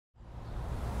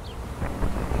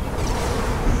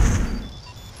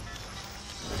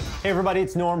Hey everybody,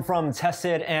 it's Norm from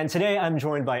Tested, and today I'm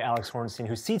joined by Alex Hornstein,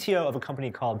 who's CTO of a company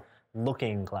called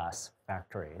Looking Glass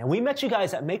Factory. And we met you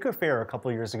guys at Maker Faire a couple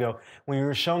of years ago when you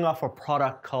were showing off a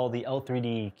product called the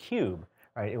L3D Cube.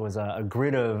 Right? It was a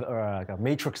grid of, or like a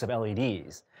matrix of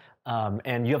LEDs.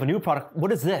 And you have a new product.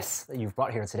 What is this that you've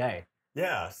brought here today?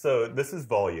 Yeah, so this is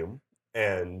volume,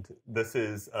 and this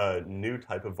is a new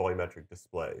type of volumetric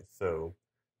display. So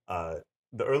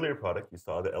the earlier product you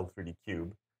saw, the L3D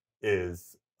Cube,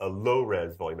 is a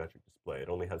low-res volumetric display. It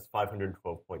only has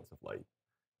 512 points of light.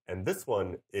 And this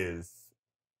one is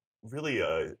really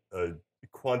a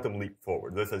quantum leap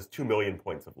forward. This has 2 million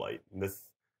points of light. And this,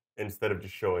 instead of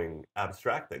just showing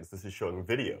abstract things, this is showing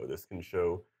video. This can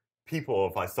show people.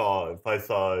 If I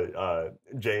saw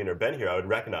Jane or Ben here, I would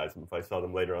recognize them if I saw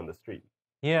them later on the street.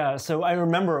 Yeah, so I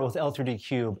remember with L3D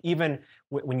Cube, even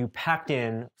when you packed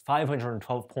in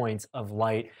 512 points of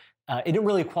light, it didn't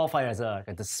really qualify as a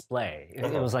display.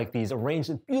 It was like these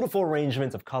beautiful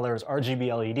arrangements of colors, RGB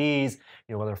LEDs,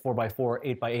 whether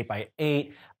 4x4,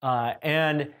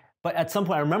 8x8x8. But at some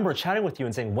point, I remember chatting with you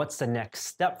and saying, what's the next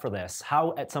step for this?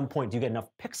 How, at some point, do you get enough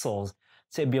pixels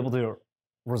to be able to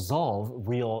resolve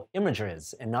real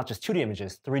images, and not just 2D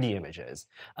images, 3D images?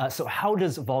 So how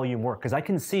does volume work? Because I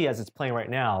can see, as it's playing right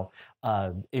now,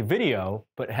 a video,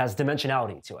 but it has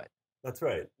dimensionality to it. That's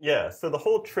right. Yeah, so the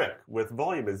whole trick with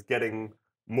volume is getting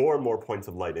more and more points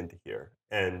of light into here.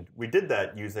 And we did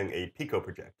that using a pico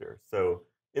projector. So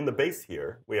in the base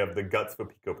here, we have the guts of a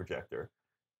pico projector,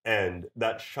 and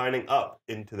that's shining up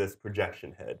into this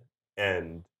projection head.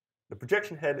 And the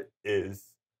projection head is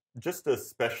just a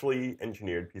specially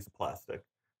engineered piece of plastic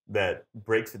that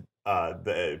breaks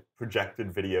the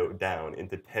projected video down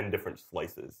into 10 different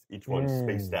slices, each one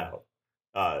spaced out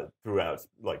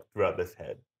throughout this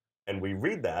head. And we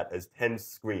read that as 10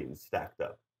 screens stacked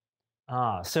up.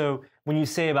 So when you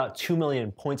say about 2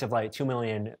 million points of light, 2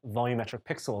 million volumetric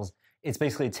pixels, it's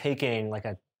basically taking like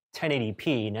a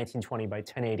 1080p, 1920 by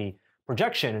 1080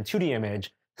 projection and 2D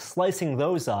image, slicing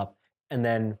those up, and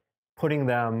then putting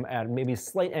them at maybe a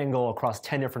slight angle across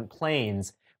 10 different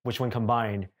planes, which when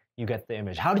combined, you get the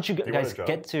image. How did you guys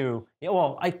get to,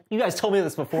 you guys told me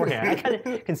this beforehand. I kind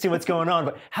of can see what's going on,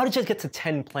 but how did you get to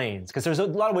 10 planes? Because there's a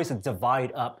lot of ways to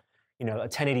divide up a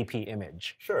 1080p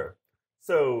image. Sure.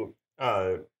 So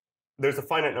there's a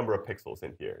finite number of pixels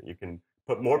in here. You can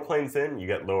put more planes in, you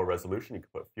get lower resolution. You can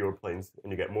put fewer planes,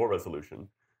 and you get more resolution.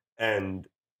 And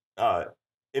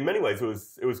in many ways,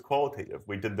 it was qualitative.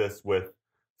 We did this with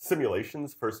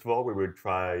simulations. First of all, we would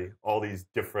try all these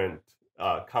different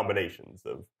combinations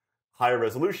of higher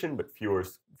resolution, but fewer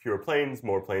planes,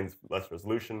 more planes, less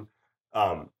resolution.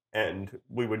 And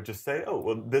we would just say, oh,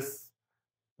 well, this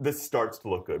starts to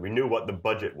look good. We knew what the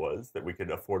budget was that we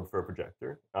could afford for a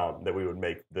projector, that we would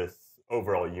make this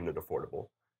overall unit affordable.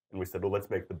 And we said, well, let's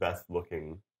make the best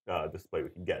looking display we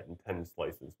could get. And 10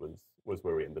 slices was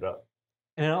where we ended up.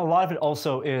 And a lot of it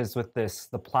also is with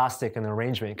the plastic and the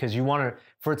arrangement, because you want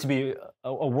for it to be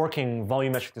a working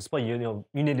volumetric display, you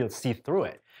need to see through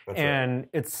it. That's and right.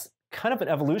 It's kind of an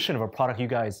evolution of a product you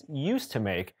guys used to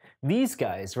make. These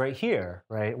guys right here,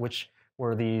 right, which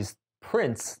were these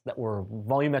prints that were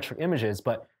volumetric images,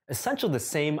 but essentially the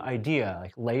same idea,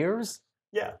 like layers.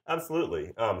 Yeah,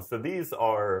 absolutely. So these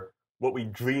are what we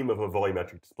dream of a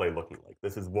volumetric display looking like.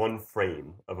 This is one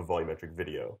frame of a volumetric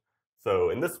video. So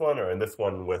in this one,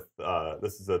 with,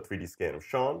 this is a 3D scan of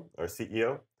Sean, our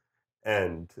CEO,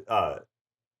 and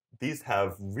these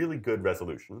have really good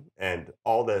resolution, and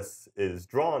all this is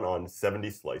drawn on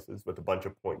 70 slices with a bunch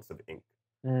of points of ink.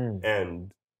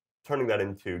 And turning that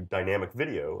into dynamic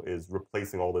video is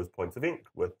replacing all those points of ink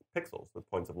with pixels, with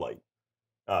points of light.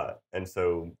 And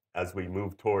so as we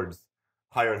move towards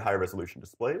higher and higher resolution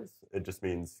displays, it just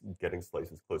means getting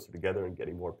slices closer together and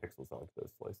getting more pixels onto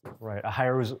those slices. Right, a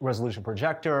higher resolution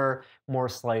projector, more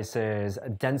slices, a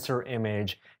denser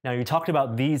image. Now you talked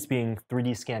about these being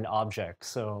 3D scanned objects.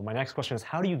 So my next question is,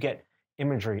 how do you get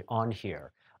imagery on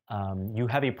here? You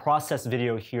have a process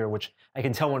video here, which I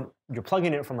can tell when you're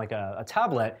plugging it from like a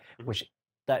tablet, which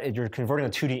that you're converting a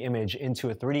 2D image into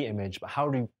a 3D image, but how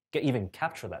do you even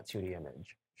capture that 2D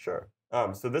image? Sure.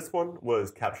 So this one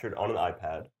was captured on an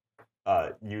iPad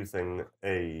using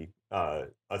a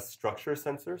structure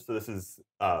sensor. So this is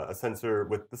a sensor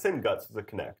with the same guts as a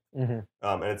Kinect.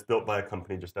 And it's built by a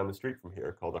company just down the street from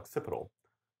here called Occipital.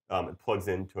 It plugs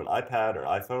into an iPad or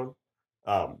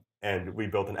iPhone. And we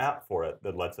built an app for it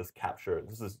that lets us capture.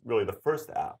 This is really the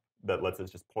first app that lets us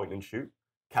just point and shoot,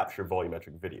 capture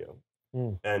volumetric video.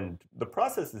 And the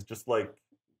process is just like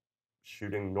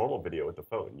shooting normal video with the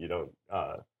phone. You don't,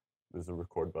 there's a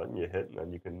record button you hit, and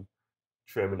then you can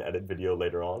trim and edit video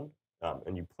later on.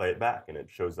 and you play it back, and it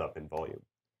shows up in volume.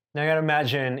 Now, I got to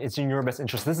imagine it's in your best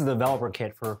interest. This is a developer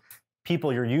kit for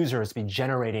people, your users, to be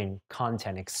generating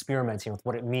content, experimenting with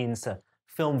what it means to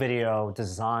film video,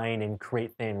 design, and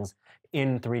create things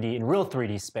in 3D, in real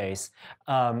 3D space.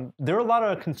 There are a lot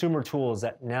of consumer tools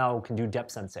that now can do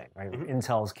depth sensing, right?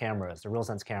 Intel's cameras, the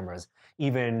RealSense cameras,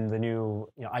 even the new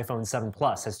iPhone 7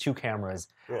 Plus has 2 cameras.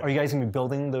 Yeah. Are you guys going to be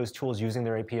building those tools using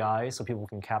their APIs so people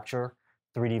can capture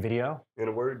 3D video? In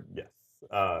a word, yes.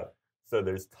 So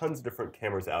there's tons of different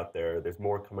cameras out there. There's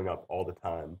more coming up all the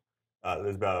time.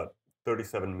 There's about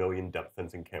 37 million depth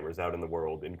sensing cameras out in the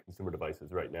world in consumer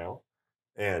devices right now.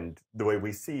 And the way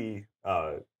we see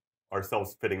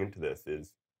ourselves fitting into this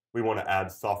is we want to add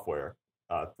software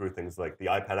through things like the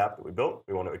iPad app that we built.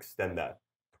 We want to extend that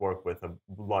to work with a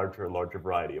larger and larger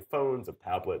variety of phones, of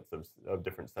tablets, of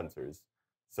different sensors,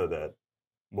 so that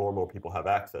more and more people have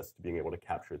access to being able to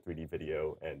capture 3D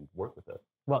video and work with it.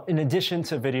 Well, in addition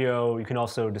to video, you can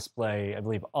also display, I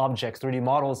believe, objects, 3D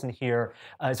models in here.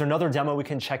 Is there another demo we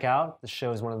can check out that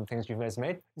shows one of the things you guys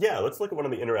made? Yeah, let's look at one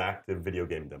of the interactive video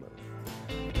game demos.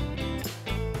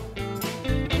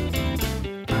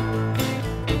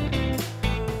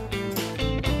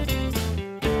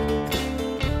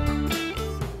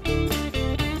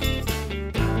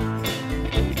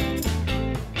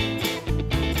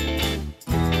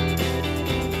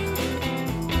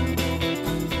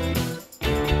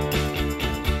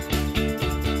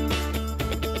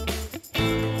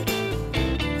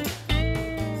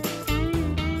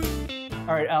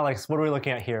 All right, Alex, what are we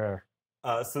looking at here?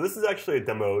 So this is actually a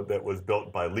demo that was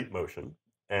built by Leap Motion,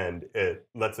 and it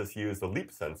lets us use the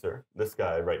Leap sensor, this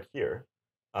guy right here,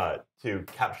 to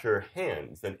capture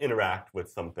hands and interact with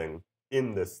something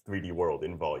in this 3D world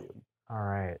in volume. All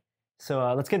right.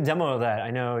 So let's get a demo of that. I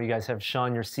know you guys have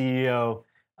Sean, your CEO,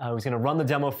 who's going to run the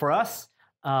demo for us.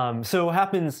 So what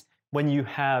happens when you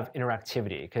have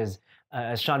interactivity? Because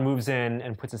as Sean moves in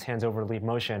and puts his hands over Leap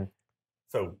Motion,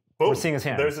 so boom, we're seeing his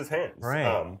hands. There's his hands.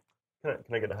 Right.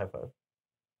 Can I get a high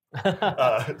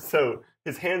five? So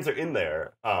his hands are in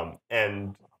there,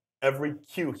 and every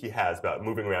cue he has about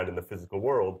moving around in the physical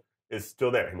world is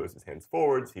still there. He moves his hands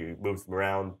forwards, he moves them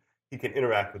around. He can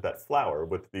interact with that flower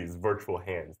with these virtual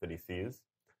hands that he sees.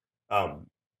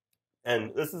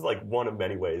 And this is like one of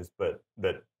many ways but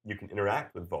that you can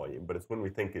interact with volume, but it's when we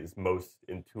think is most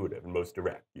intuitive and most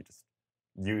direct. You just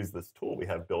use this tool we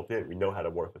have built in. We know how to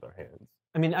work with our hands.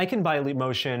 I mean, I can buy Leap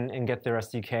Motion and get their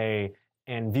SDK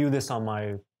and view this on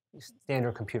my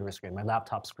standard computer screen, my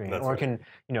laptop screen, That's or right. I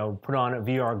can, put on a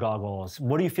VR goggles.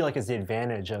 What do you feel like is the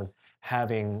advantage of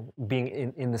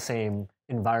being in the same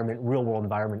environment, real world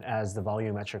environment, as the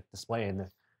volumetric display?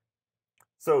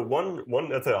 So one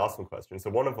that's an awesome question. So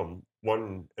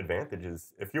one advantage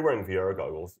is if you're wearing VR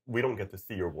goggles, we don't get to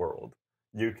see your world.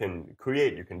 You can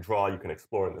create, you can draw, you can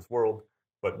explore in this world,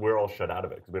 but we're all shut out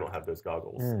of it because we don't have those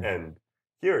goggles. And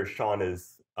here, Sean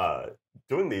is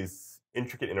doing these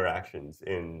intricate interactions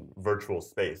in virtual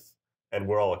space, and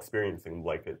we're all experiencing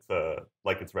like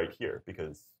it's right here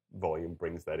because volume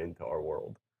brings that into our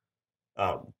world.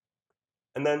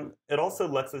 And then it also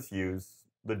lets us use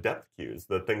the depth cues,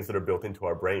 the things that are built into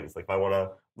our brains. Like if I want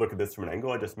to look at this from an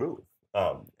angle, I just move,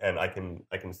 and I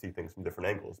can see things from different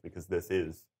angles because this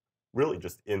is really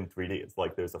just in 3D. It's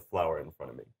like there's a flower in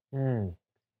front of me.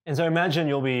 And so I imagine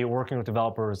you'll be working with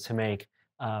developers to make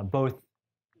both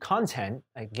content,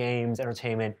 like games,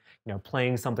 entertainment,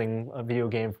 playing a video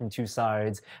game from two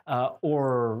sides,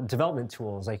 or development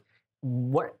tools. Like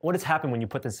what has happened when you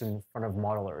put this in front of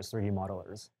modelers, 3D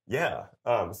modelers? Yeah,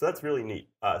 so that's really neat.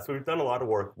 So we've done a lot of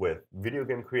work with video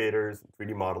game creators,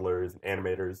 3D modelers, and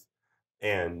animators.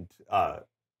 And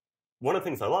one of the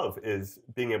things I love is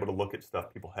being able to look at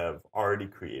stuff people have already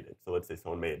created. So let's say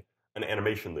someone made an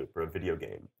animation loop for a video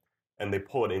game, and they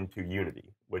pull it into Unity,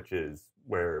 which is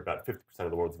where about 50%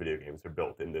 of the world's video games are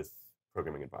built in this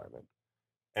programming environment.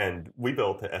 And we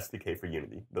built an SDK for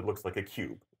Unity that looks like a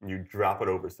cube. You drop it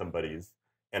over somebody's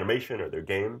animation or their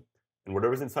game, and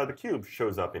whatever's inside the cube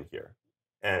shows up in here.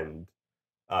 And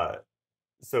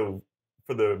so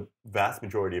for the vast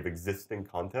majority of existing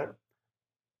content,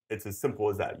 it's as simple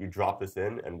as that. You drop this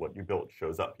in, and what you built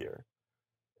shows up here.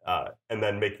 And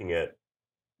then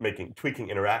tweaking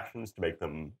interactions to make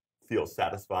them feel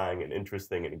satisfying and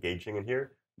interesting and engaging in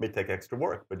here may take extra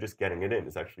work, but just getting it in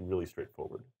is actually really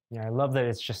straightforward. Yeah, I love that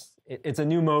it's a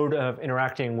new mode of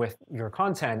interacting with your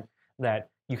content that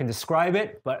you can describe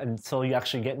it, but until you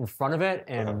actually get in front of it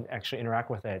and actually interact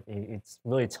with it, it's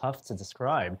really tough to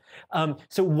describe.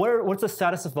 So what's the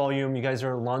status of Volume? You guys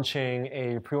are launching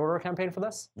a pre-order campaign for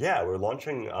this? Yeah, we're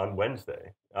launching on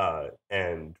Wednesday,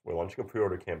 and we're launching a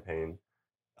pre-order campaign.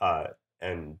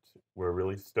 And we're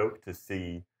really stoked to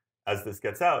see, as this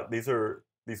gets out,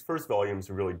 these first volumes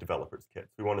are really developers'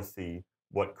 kits. We want to see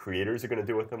what creators are going to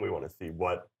do with them. We want to see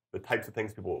what the types of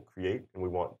things people will create, and we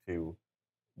want to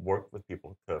work with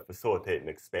people to facilitate and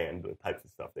expand the types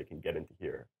of stuff they can get into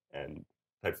here and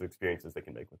types of experiences they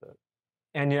can make with it.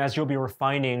 And as you'll be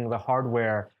refining the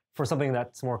hardware for something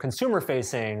that's more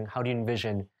consumer-facing, how do you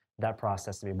envision that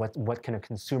process to be? What can a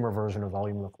consumer version of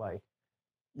Volume look like?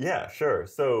 Yeah, sure.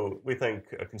 So we think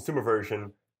a consumer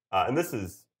version, and this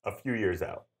is a few years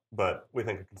out, but we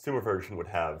think a consumer version would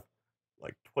have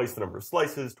like twice the number of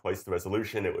slices, twice the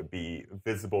resolution. It would be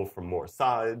visible from more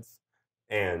sides.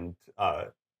 And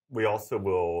we also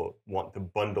will want to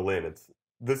bundle in.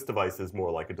 This device is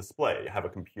more like a display. You have a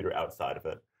computer outside of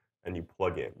it, and you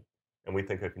plug in. And we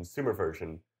think a consumer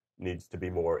version needs to be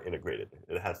more integrated.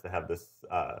 It has to have this,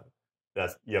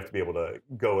 you have to be able to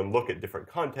go and look at different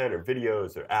content or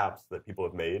videos or apps that people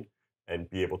have made and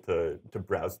be able to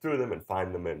browse through them and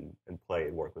find them and play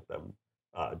and work with them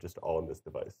just all in this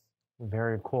device.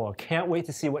 Very cool. Can't wait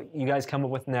to see what you guys come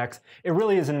up with next. It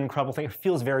really is an incredible thing. It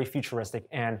feels very futuristic,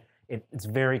 and it's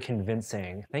very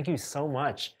convincing. Thank you so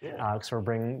much, Alex, for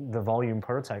bringing the Volume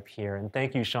prototype here. And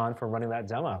thank you, Sean, for running that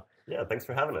demo. Yeah, thanks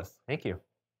for having us. Thank you.